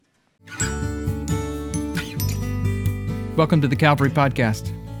Welcome to the Calvary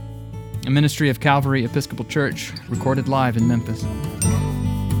Podcast, a ministry of Calvary Episcopal Church, recorded live in Memphis.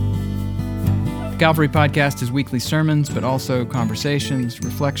 The Calvary Podcast is weekly sermons, but also conversations,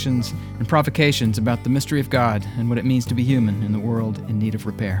 reflections, and provocations about the mystery of God and what it means to be human in the world in need of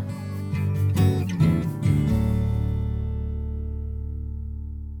repair.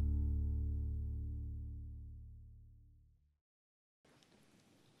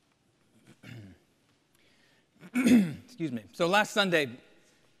 Excuse me. So last Sunday,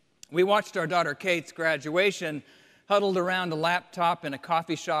 we watched our daughter Kate's graduation huddled around a laptop in a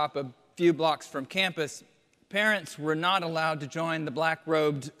coffee shop a few blocks from campus. Parents were not allowed to join the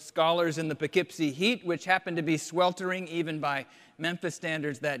black-robed scholars in the Poughkeepsie heat, which happened to be sweltering even by Memphis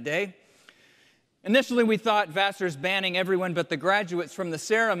standards that day. Initially, we thought Vassar's banning everyone but the graduates from the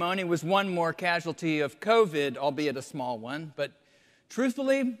ceremony was one more casualty of COVID, albeit a small one. But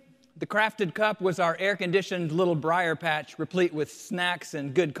truthfully, the crafted cup was our air-conditioned little briar patch, replete with snacks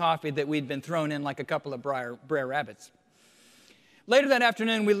and good coffee that we'd been thrown in like a couple of Brer Rabbits. Later that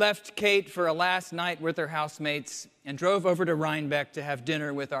afternoon, we left Kate for a last night with her housemates and drove over to Rhinebeck to have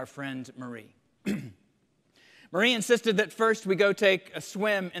dinner with our friend Marie. Marie insisted that first we go take a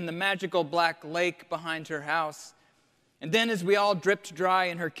swim in the magical black lake behind her house. And then as we all dripped dry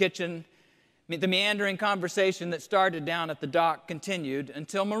in her kitchen, the meandering conversation that started down at the dock continued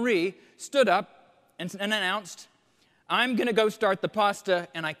until Marie stood up and announced, "I'm going to go start the pasta,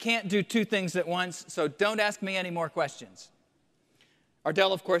 and I can't do two things at once, so don't ask me any more questions."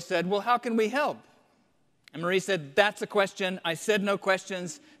 Ardell, of course, said, "Well, how can we help?" And Marie said, "That's a question. I said no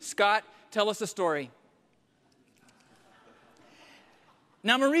questions. Scott, tell us a story."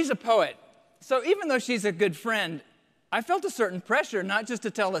 Now, Marie's a poet, so even though she's a good friend, I felt a certain pressure not just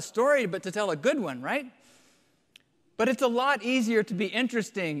to tell a story, but to tell a good one, right? But it's a lot easier to be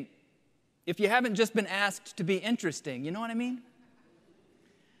interesting if you haven't just been asked to be interesting. You know what I mean?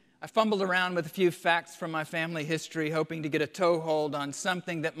 I fumbled around with a few facts from my family history, hoping to get a toehold on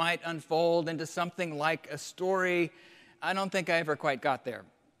something that might unfold into something like a story. I don't think I ever quite got there.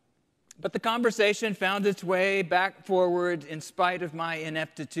 But the conversation found its way back forward in spite of my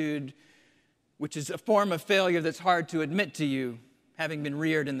ineptitude, which is a form of failure that's hard to admit to you, having been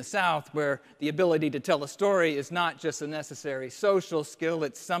reared in the South, where the ability to tell a story is not just a necessary social skill,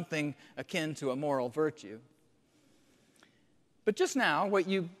 it's something akin to a moral virtue. But just now, what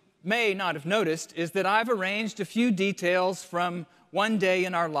you may not have noticed is that I've arranged a few details from one day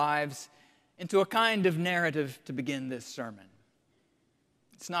in our lives into a kind of narrative to begin this sermon.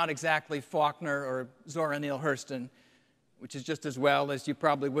 It's not exactly Faulkner or Zora Neale Hurston, which is just as well as you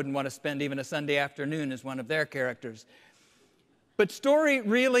probably wouldn't want to spend even a Sunday afternoon as one of their characters. But story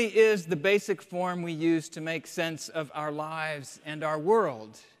really is the basic form we use to make sense of our lives and our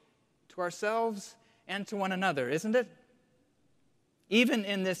world, to ourselves and to one another, isn't it? Even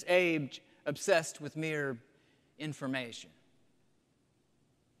in this age obsessed with mere information.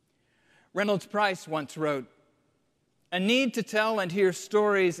 Reynolds Price once wrote, "A need to tell and hear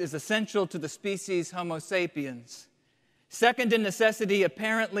stories is essential to the species Homo sapiens. Second in necessity,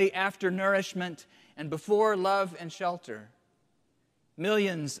 apparently after nourishment and before love and shelter.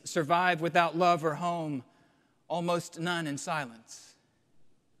 Millions survive without love or home, almost none in silence.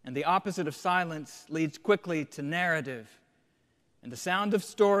 And the opposite of silence leads quickly to narrative. And the sound of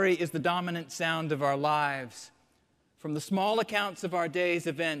story is the dominant sound of our lives, from the small accounts of our day's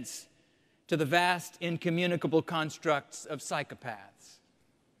events to the vast incommunicable constructs of psychopaths."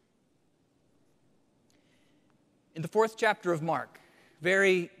 In the 4th chapter of Mark,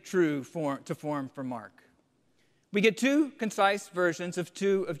 very true to form for Mark, we get two concise versions of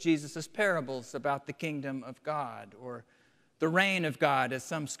two of Jesus' parables about the kingdom of God, or the reign of God, as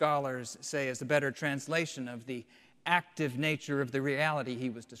some scholars say is a better translation of the active nature of the reality he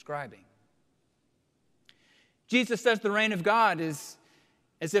was describing. Jesus says the reign of God is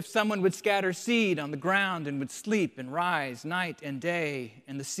as if someone would scatter seed on the ground and would sleep and rise night and day,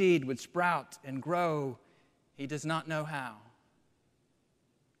 and the seed would sprout and grow. He does not know how.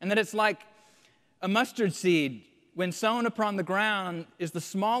 And that it's like a mustard seed, when sown upon the ground, is the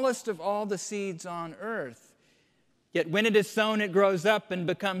smallest of all the seeds on earth. Yet when it is sown, it grows up and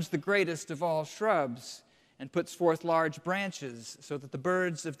becomes the greatest of all shrubs and puts forth large branches so that the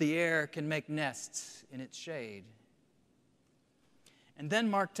birds of the air can make nests in its shade. And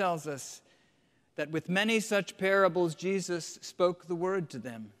then Mark tells us that with many such parables, Jesus spoke the word to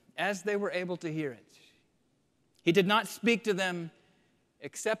them as they were able to hear it. He did not speak to them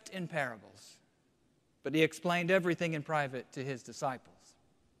except in parables, but he explained everything in private to his disciples.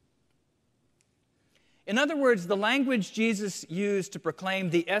 In other words, the language Jesus used to proclaim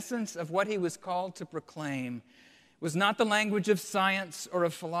the essence of what he was called to proclaim was not the language of science or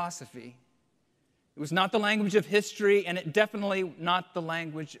of philosophy. It was not the language of history, and it definitely not the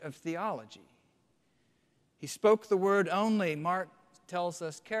language of theology. He spoke the word only, Mark tells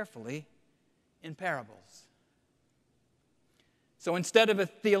us carefully, in parables. So instead of a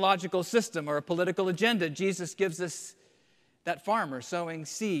theological system or a political agenda, Jesus gives us that farmer sowing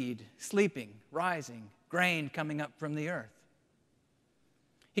seed, sleeping, rising, grain coming up from the earth.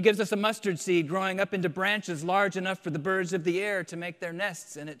 He gives us a mustard seed growing up into branches large enough for the birds of the air to make their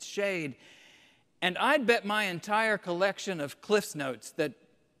nests in its shade. And I'd bet my entire collection of Cliff's Notes that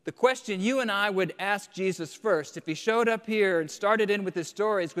the question you and I would ask Jesus first, if he showed up here and started in with his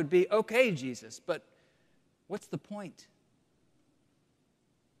stories, would be, okay, Jesus, but what's the point?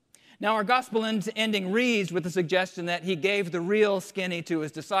 Now, our gospel ending reads with the suggestion that he gave the real skinny to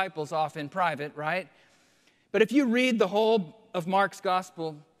his disciples off in private, right? But if you read the whole of Mark's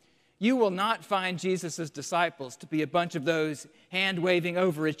gospel, you will not find Jesus' disciples to be a bunch of those hand-waving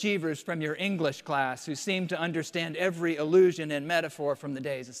overachievers from your English class who seem to understand every allusion and metaphor from the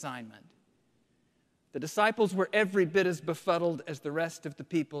day's assignment. The disciples were every bit as befuddled as the rest of the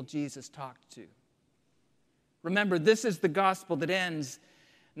people Jesus talked to. Remember, this is the gospel that ends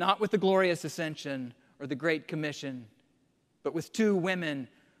not with the glorious ascension or the Great Commission, but with two women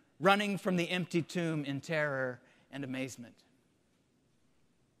running from the empty tomb in terror and amazement.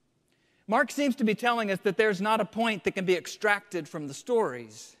 Mark seems to be telling us that there's not a point that can be extracted from the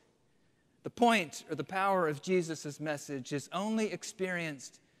stories. The point or the power of Jesus' message is only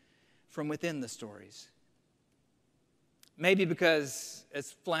experienced from within the stories. Maybe because,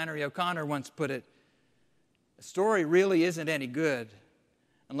 as Flannery O'Connor once put it, a story really isn't any good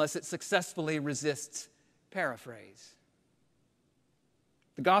unless it successfully resists paraphrase.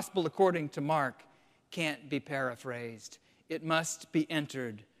 The gospel, according to Mark, can't be paraphrased. It must be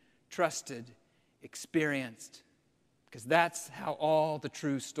entered, trusted, experienced, because that's how all the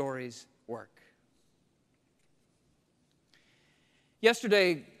true stories work.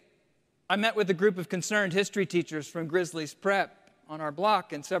 Yesterday, I met with a group of concerned history teachers from Grizzlies Prep on our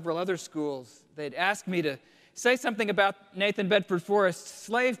block and several other schools. They'd asked me to say something about Nathan Bedford Forrest's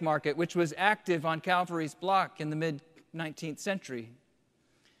slave market, which was active on Calvary's block in the mid-19th century.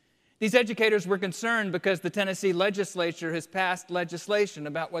 These educators were concerned because the Tennessee legislature has passed legislation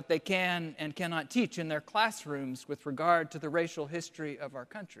about what they can and cannot teach in their classrooms with regard to the racial history of our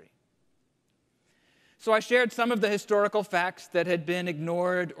country. So I shared some of the historical facts that had been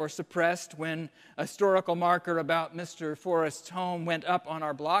ignored or suppressed when a historical marker about Mr. Forrest's home went up on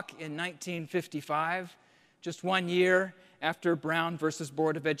our block in 1955, just 1 year after Brown versus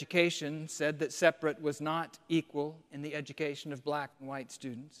Board of Education said that separate was not equal in the education of black and white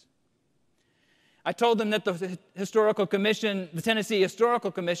students. I told them that the Historical Commission, the Tennessee Historical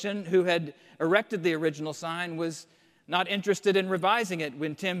Commission, who had erected the original sign, was not interested in revising it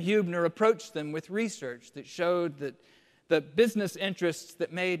when Tim Hubner approached them with research that showed that the business interests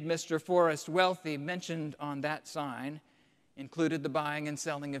that made Mr. Forrest wealthy mentioned on that sign included the buying and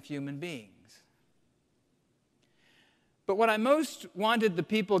selling of human beings. But what I most wanted the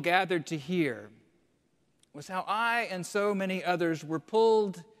people gathered to hear was how I and so many others were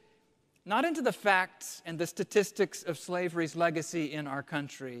pulled not into the facts and the statistics of slavery's legacy in our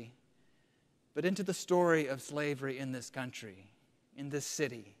country, but into the story of slavery in this country, in this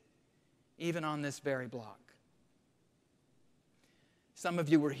city, even on this very block. Some of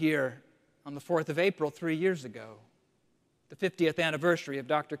you were here on the 4th of April 3 years ago, the 50th anniversary of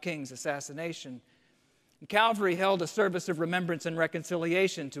Dr. King's assassination. And Calvary held a service of remembrance and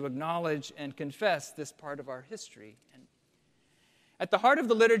reconciliation to acknowledge and confess this part of our history. And at the heart of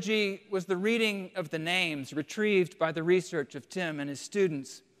the liturgy was the reading of the names retrieved by the research of Tim and his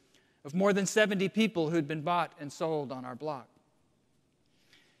students of more than 70 people who'd been bought and sold on our block.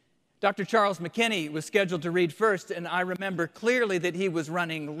 Dr. Charles McKinney was scheduled to read first, and I remember clearly that he was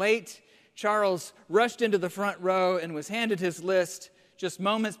running late. Charles rushed into the front row and was handed his list just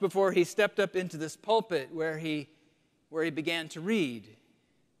moments before he stepped up into this pulpit where he began to read.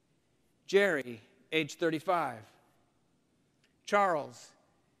 Jerry, age 35. Charles,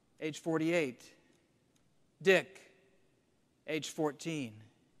 age 48. Dick, age 14.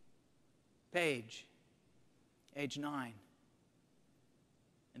 Paige, age 9.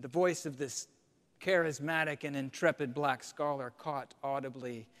 And the voice of this charismatic and intrepid black scholar caught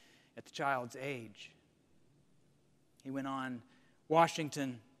audibly at the child's age. He went on,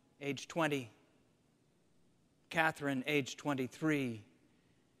 Washington, age 20. Catherine, age 23.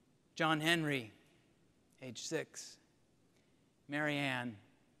 John Henry, age 6. Mary Ann,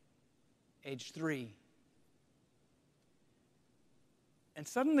 age 3. And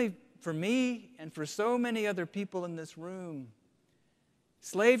suddenly, for me and for so many other people in this room.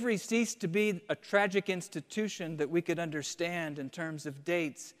 Slavery ceased to be a tragic institution that we could understand in terms of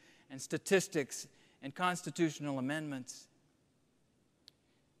dates and statistics and constitutional amendments.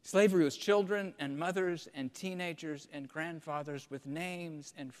 Slavery was children and mothers and teenagers and grandfathers with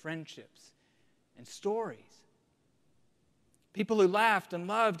names and friendships and stories. People who laughed and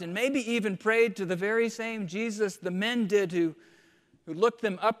loved and maybe even prayed to the very same Jesus the men did who looked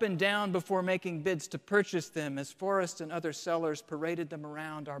them up and down before making bids to purchase them as Forrest and other sellers paraded them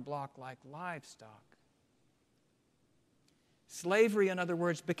around our block like livestock. Slavery, in other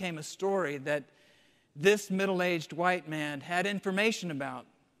words, became a story that this middle-aged white man had information about,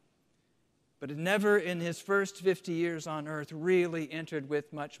 but had never in his first 50 years on earth really entered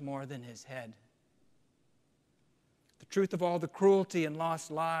with much more than his head. The truth of all the cruelty and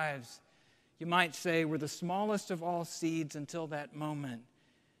lost lives, you might say, were the smallest of all seeds until that moment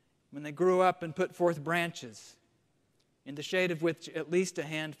when they grew up and put forth branches, in the shade of which at least a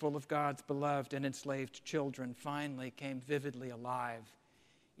handful of God's beloved and enslaved children finally came vividly alive,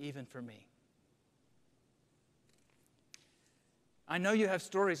 even for me. I know you have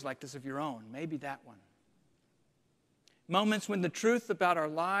stories like this of your own, maybe that one. Moments when the truth about our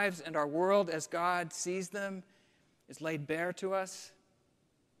lives and our world as God sees them is laid bare to us,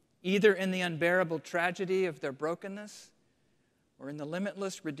 either in the unbearable tragedy of their brokenness or in the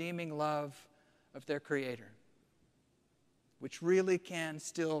limitless redeeming love of their Creator, which really can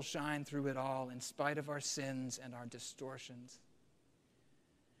still shine through it all in spite of our sins and our distortions.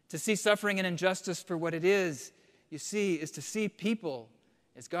 To see suffering and injustice for what it is, you see, is to see people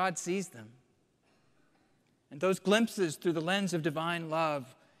as God sees them. And those glimpses through the lens of divine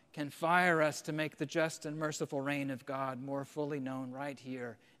love can fire us to make the just and merciful reign of God more fully known right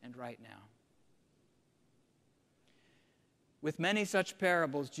here and right now. With many such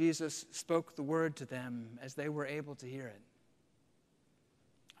parables, Jesus spoke the word to them as they were able to hear it.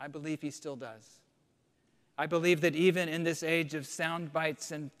 I believe he still does. I believe that even in this age of sound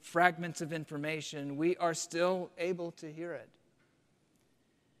bites and fragments of information, we are still able to hear it.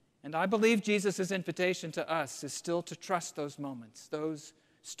 And I believe Jesus' invitation to us is still to trust those moments, those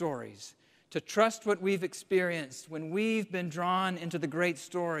stories, to trust what we've experienced when we've been drawn into the great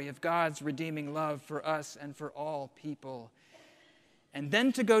story of God's redeeming love for us and for all people, and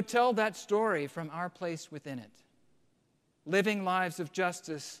then to go tell that story from our place within it, living lives of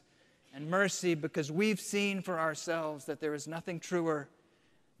justice and mercy because we've seen for ourselves that there is nothing truer,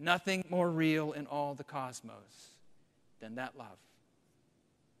 nothing more real in all the cosmos than that love.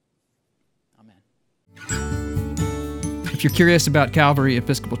 Amen. If you're curious about Calvary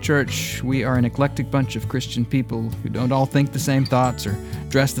Episcopal Church, we are an eclectic bunch of Christian people who don't all think the same thoughts or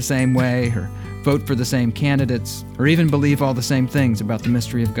dress the same way or vote for the same candidates or even believe all the same things about the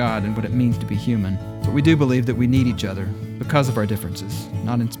mystery of God and what it means to be human. But we do believe that we need each other because of our differences,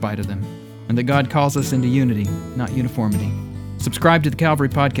 not in spite of them, and that God calls us into unity, not uniformity. Subscribe to the Calvary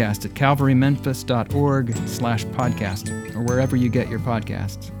Podcast at calvarymemphis.org/podcast or wherever you get your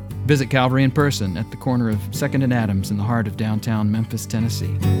podcasts. Visit Calvary in person at the corner of 2nd and Adams in the heart of downtown Memphis,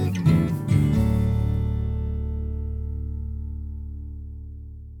 Tennessee.